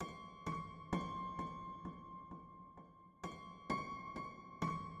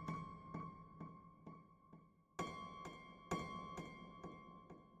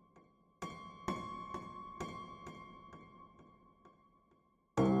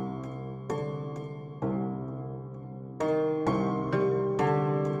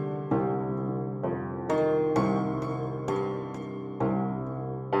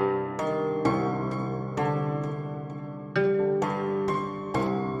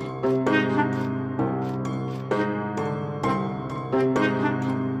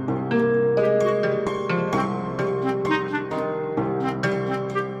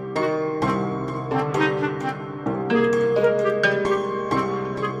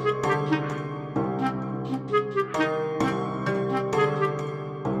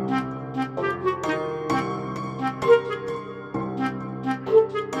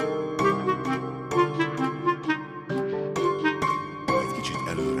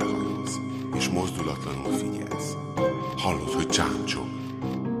előrehajóz, és mozdulatlanul figyelsz. Hallod, hogy csámcsog.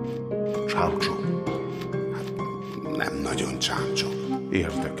 Csámcsog? Hát nem nagyon csámcsog.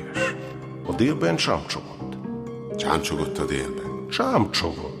 Érdekes. A délben csámcsogott. Csámcsogott a délben?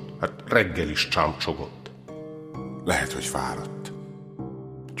 Csámcsogott. Hát reggel is csámcsogott. Lehet, hogy fáradt.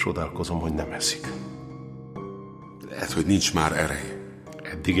 Csodálkozom, hogy nem eszik. Lehet, hogy nincs már ereje.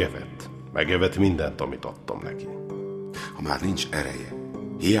 Eddig evett. Megevett mindent, amit adtam neki. Ha már nincs ereje,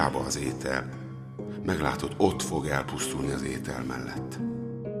 hiába az étel, meglátod, ott fog elpusztulni az étel mellett.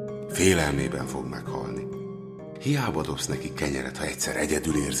 Félelmében fog meghalni. Hiába dobsz neki kenyeret, ha egyszer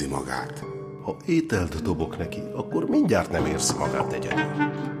egyedül érzi magát. Ha ételt dobok neki, akkor mindjárt nem érzi magát egyedül.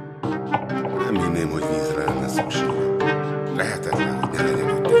 Nem hinném, hogy vízre lenne szükség.